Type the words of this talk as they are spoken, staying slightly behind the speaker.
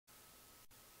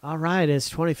All right, it's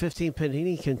 2015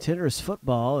 Panini Contenders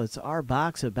football. It's our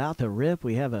box about to rip.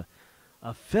 We have a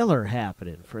filler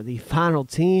happening for the final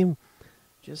team.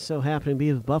 Just so happened to be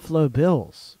the Buffalo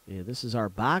Bills. Yeah, this is our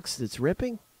box that's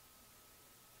ripping.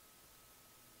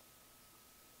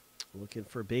 Looking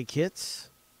for big hits.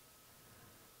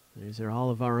 These are all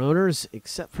of our owners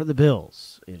except for the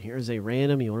Bills. And here's a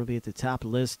random. You want to be at the top of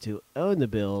the list to own the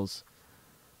Bills.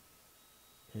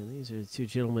 And these are the two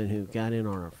gentlemen who got in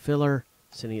on our filler.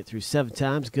 Sending it through 7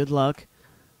 times. Good luck.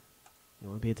 You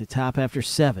want to be at the top after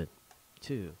 7,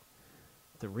 2,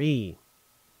 3,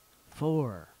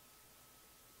 4,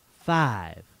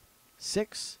 5,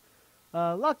 6.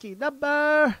 Lucky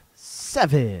number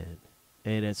 7.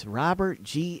 And it's Robert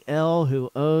G.L. who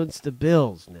owns the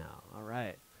Bills now. All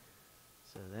right.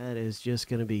 So that is just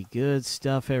going to be good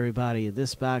stuff, everybody, in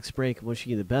this box break. I'm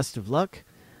wishing you the best of luck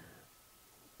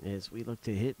as we look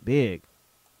to hit big.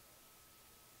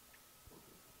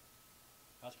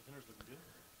 How's Contenders looking good?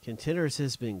 Contenders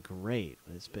has been great.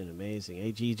 It's been amazing.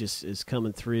 AG just is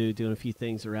coming through, doing a few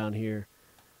things around here.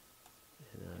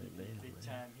 Big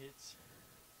time hits.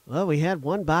 Well, we had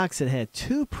one box that had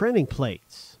 2 printing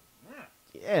plates.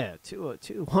 Yeah. Yeah,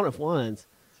 two one of ones.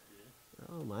 That's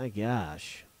good. Oh my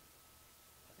gosh.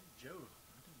 I think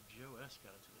Joe S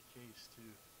got into the case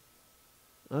too.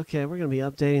 Okay, we're going to be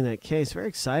updating that case. Very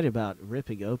excited about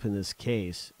ripping open this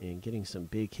case and getting some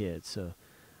big hits. So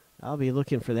I'll be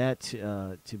looking for that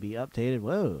to be updated.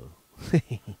 Whoa.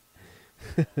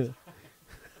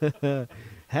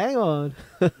 Hang on.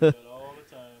 Do that all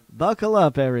the time. Buckle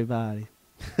up, everybody.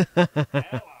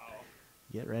 Hello.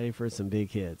 Get ready for some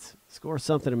big hits. Score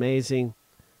something amazing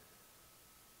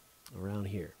around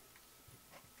here.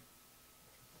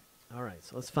 All right,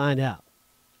 so let's find out.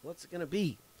 What's it going to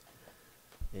be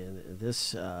in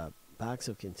this box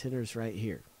of Contenders right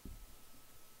here?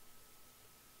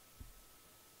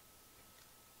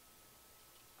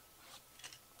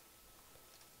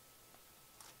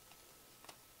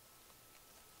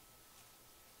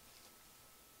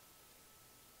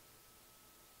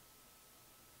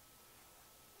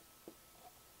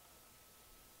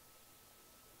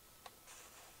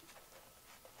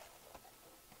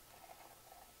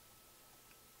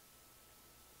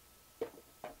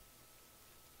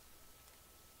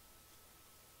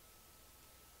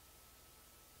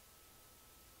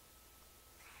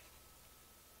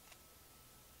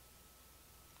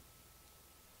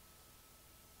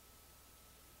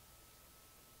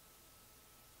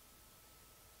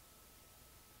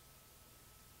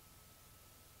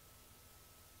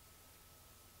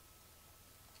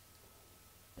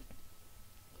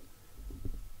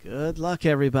 Good luck,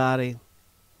 everybody.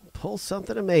 Pull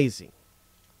something amazing.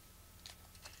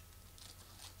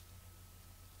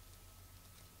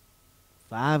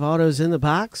 Five autos in the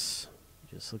box.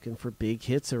 Just looking for big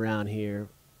hits around here.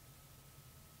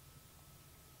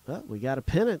 Oh, we got a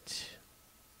pennant.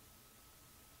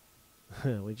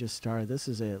 We just started. This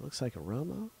is it looks like a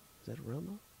Romo. Is that a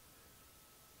Romo?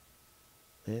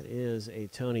 That is a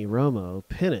Tony Romo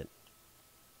pennant.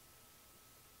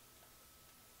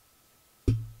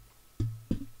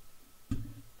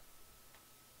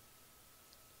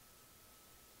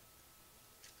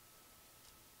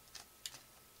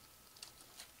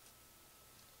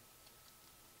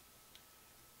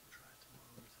 Try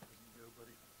tomorrow if that doesn't go,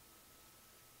 buddy.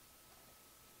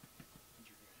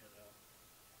 You're gonna head out.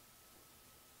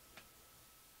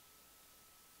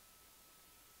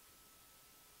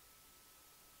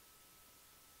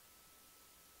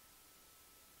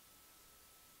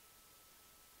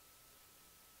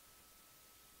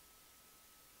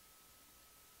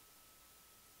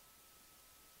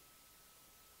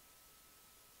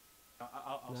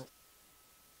 I'll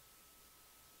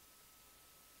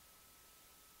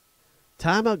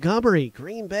Ty Montgomery,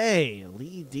 Green Bay.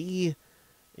 Lee D,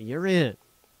 you're in.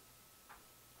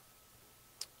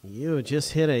 You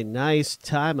just hit a nice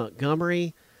Ty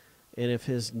Montgomery. And if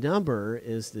his number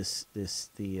is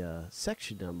the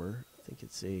section number, I think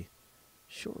it's a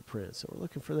short print. So we're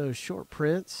looking for those short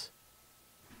prints.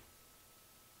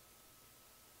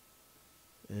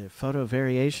 Photo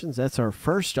variations. That's our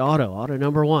first auto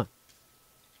number 1.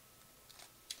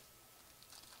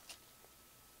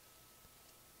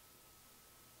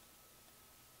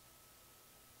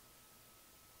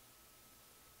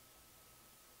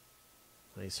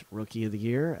 Nice Rookie of the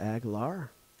Year,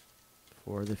 Aguilar,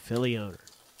 for the Philly owner.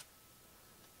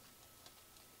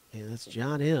 And that's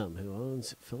John M., who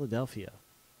owns Philadelphia.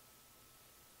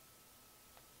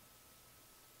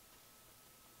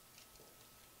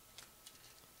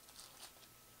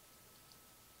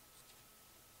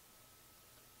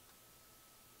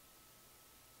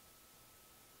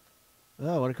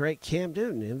 Oh, what a great Cam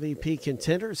Newton. MVP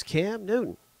contenders, Cam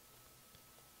Newton.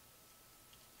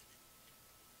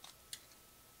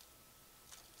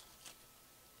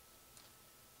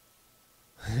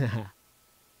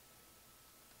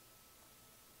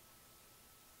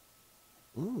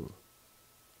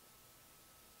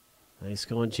 Nice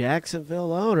going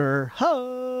Jacksonville owner.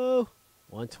 Ho!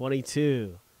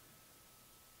 122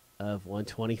 of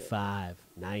 125.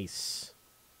 Nice.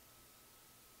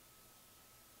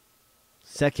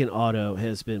 Second auto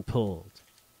has been pulled.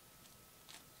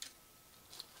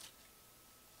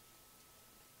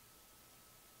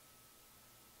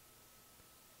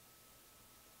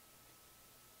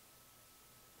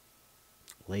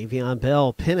 Le'Veon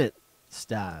Bell pennant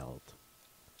styled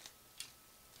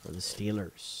for the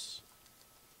Steelers.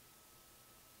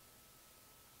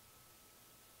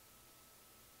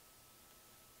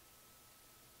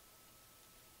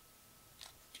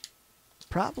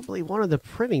 Probably one of the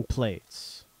printing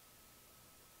plates.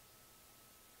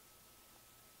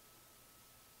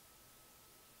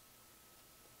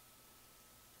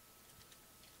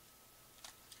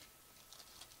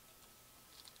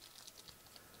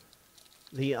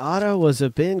 The auto was a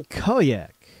Ben Koyak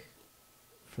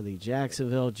for the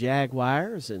Jacksonville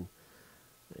Jaguars. And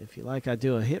if you like, I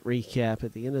do a hit recap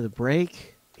at the end of the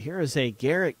break. Here is a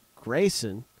Garrett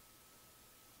Grayson.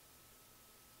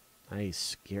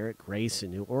 Nice, Garrett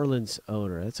Grayson, New Orleans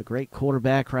owner. That's a great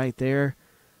quarterback right there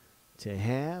to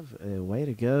have. Way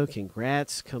to go.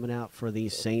 Congrats coming out for the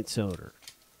Saints owner.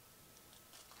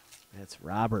 That's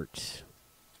Robert.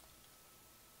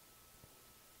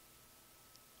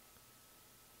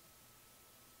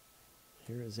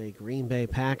 Here is a Green Bay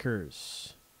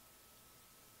Packers.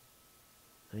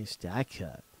 Nice die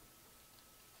cut.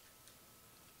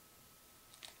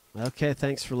 Okay,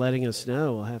 thanks for letting us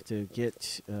know. We'll have to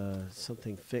get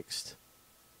something fixed.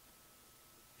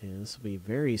 And this will be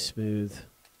very smooth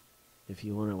if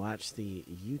you want to watch the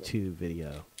YouTube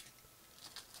video.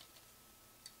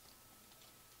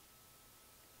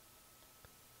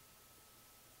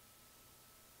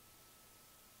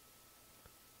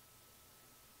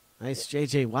 Nice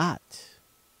J.J. Watt.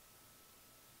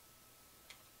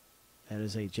 That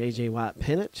is a J.J. Watt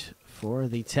pennant for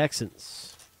the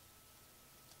Texans.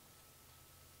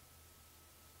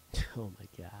 Oh,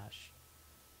 my gosh.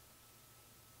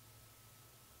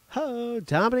 Oh,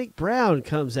 Dominic Brown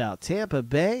comes out. Tampa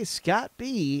Bay, Scott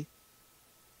B.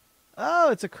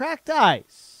 Oh, it's a cracked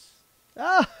ice.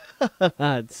 Oh,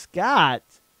 Scott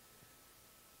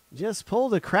just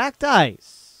pulled a cracked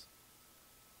ice.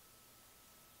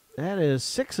 That is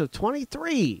 6 of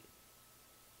 23.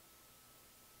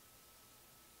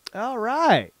 All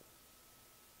right.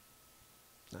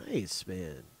 Nice,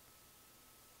 man.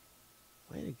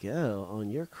 Way to go on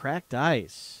your cracked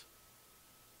ice.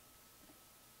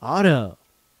 Auto.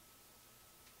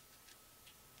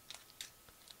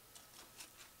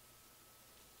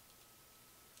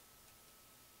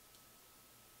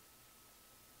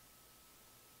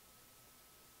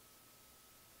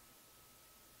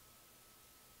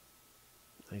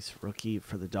 Nice rookie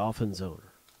for the Dolphins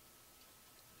owner.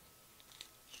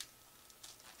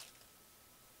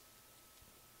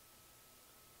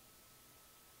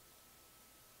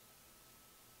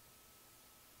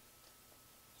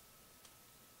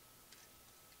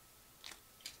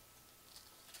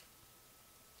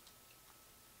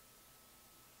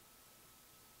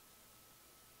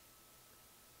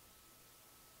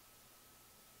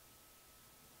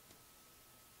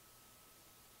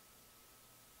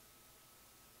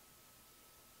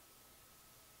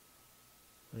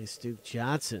 Nice Duke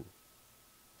Johnson.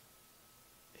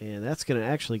 And that's going to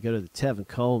actually go to the Tevin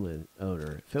Coleman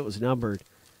owner. If it was numbered,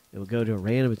 it would go to a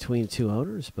random between two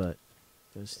owners, but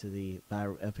goes to the by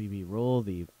FPB rule.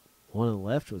 The one on the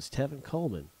left was Tevin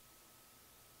Coleman.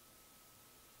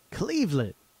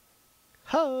 Cleveland.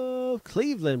 Ho!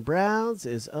 Cleveland Browns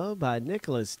is owned by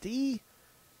Nicholas D.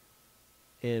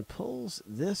 And pulls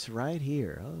this right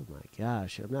here. Oh, my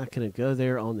gosh. I'm not going to go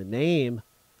there on the name.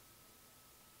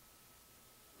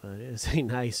 But it is a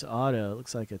nice auto. It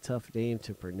looks like a tough name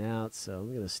to pronounce, so I'm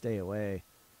going to stay away.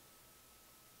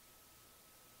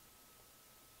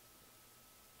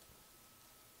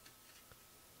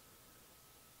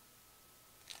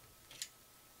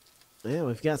 Yeah,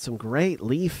 we've got some great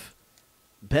Leaf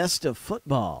best of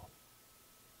football.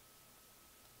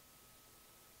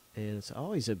 And it's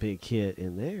always a big hit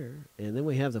in there. And then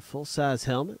we have the full-size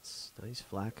helmets. Nice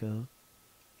Flacco.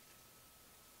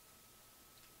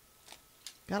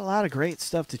 Got a lot of great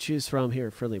stuff to choose from here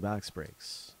at Friendly Box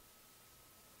Breaks.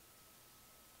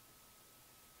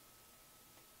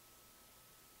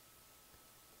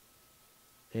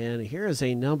 And here is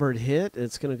a numbered hit.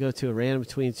 It's going to go to a random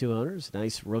between two owners.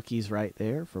 Nice rookies right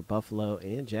there for Buffalo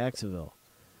and Jacksonville.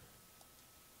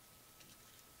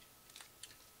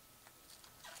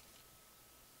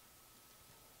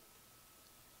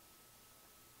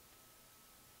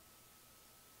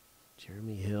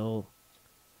 Jeremy Hill.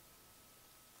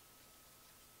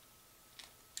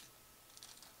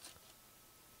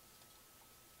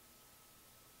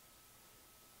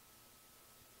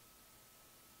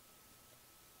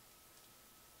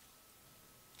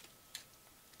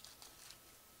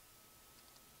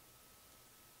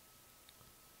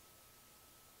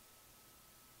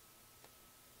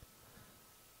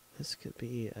 This could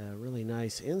be a really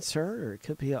nice insert, or it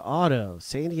could be an auto.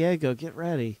 San Diego, get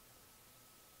ready.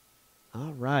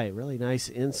 All right, really nice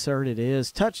insert it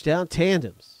is. Touchdown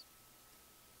tandems.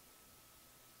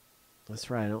 That's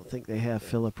right. I don't think they have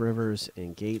Phillip Rivers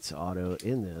and Gates auto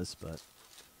in this, but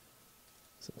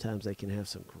sometimes they can have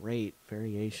some great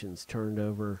variations turned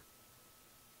over,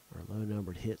 or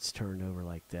low-numbered hits turned over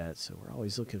like that. So we're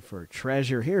always looking for a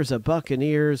treasure. Here's a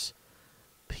Buccaneers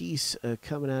piece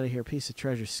coming out of here. Piece of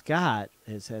treasure. Scott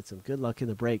has had some good luck in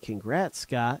the break. Congrats,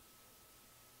 Scott.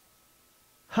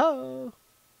 Ho!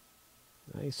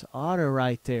 Nice auto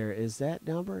right there. Is that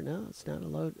number? No, it's not a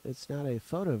load. It's not a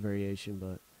photo variation,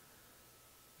 but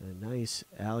a nice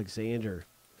Alexander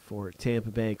for Tampa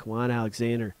Bay. Quan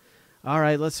Alexander. All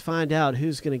right, let's find out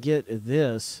who's going to get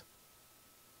this.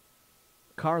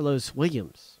 Carlos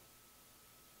Williams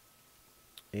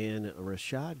and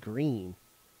Rashad Green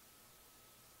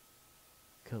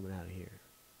coming out of here.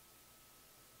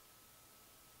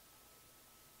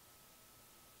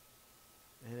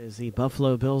 That is the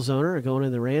Buffalo Bills owner going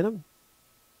in the random.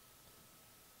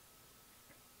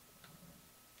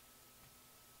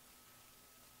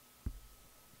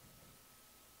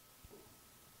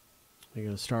 We're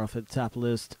going to start off at the top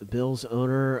list. Bills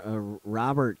owner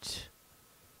Robert.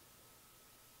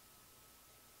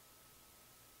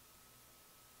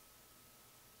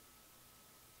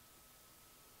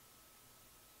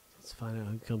 Let's find out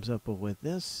who comes up with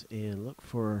this and look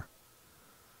for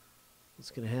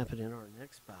what's going to happen in our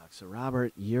next box. So,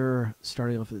 Robert, you're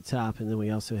starting off at the top, and then we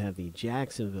also have the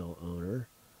Jacksonville owner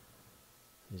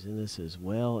who's in this as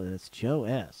well, and it's Joe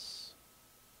S.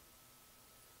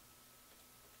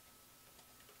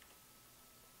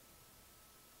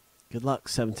 Good luck.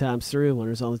 7 times through.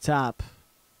 Winners on the top.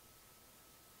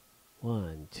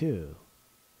 1, 2,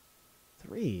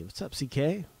 3. What's up,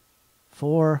 CK?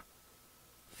 4,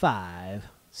 5,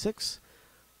 6.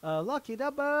 Lucky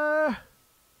number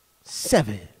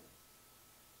 7.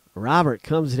 Robert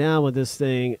comes down with this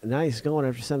thing. Nice going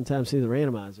after 7 times through the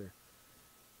randomizer.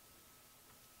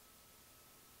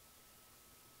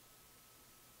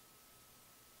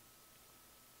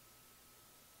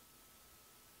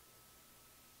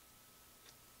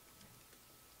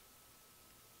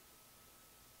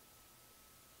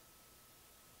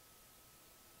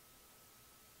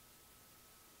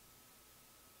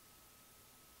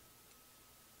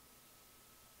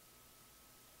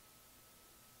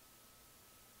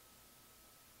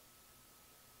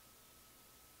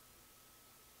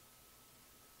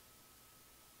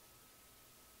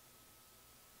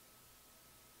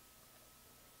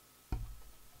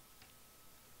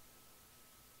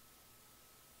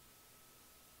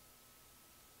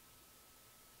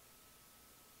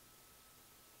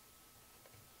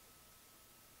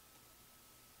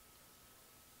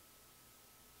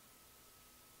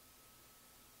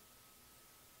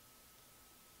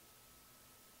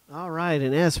 All right,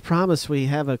 and as promised, we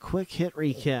have a quick hit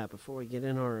recap before we get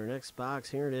in on our next box.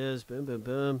 Here it is. Boom, boom,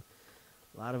 boom.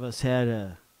 A lot of us had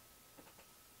some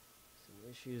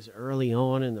issues early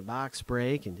on in the box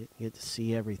break and didn't get to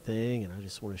see everything, and I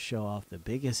just want to show off the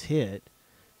biggest hit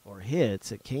or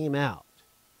hits that came out.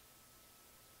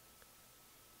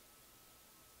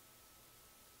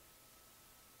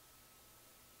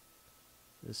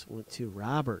 This went to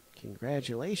Robert.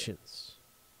 Congratulations.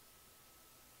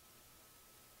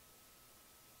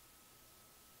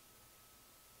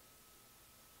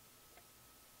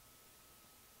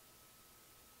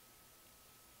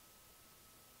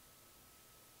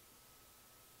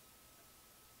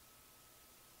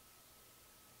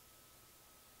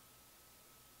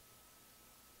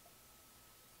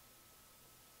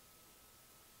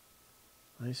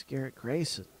 Nice Garrett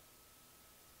Grayson.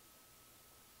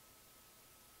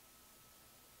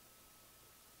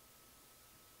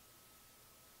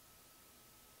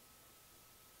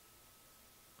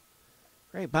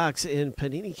 Great box in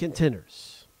Panini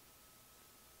Contenders.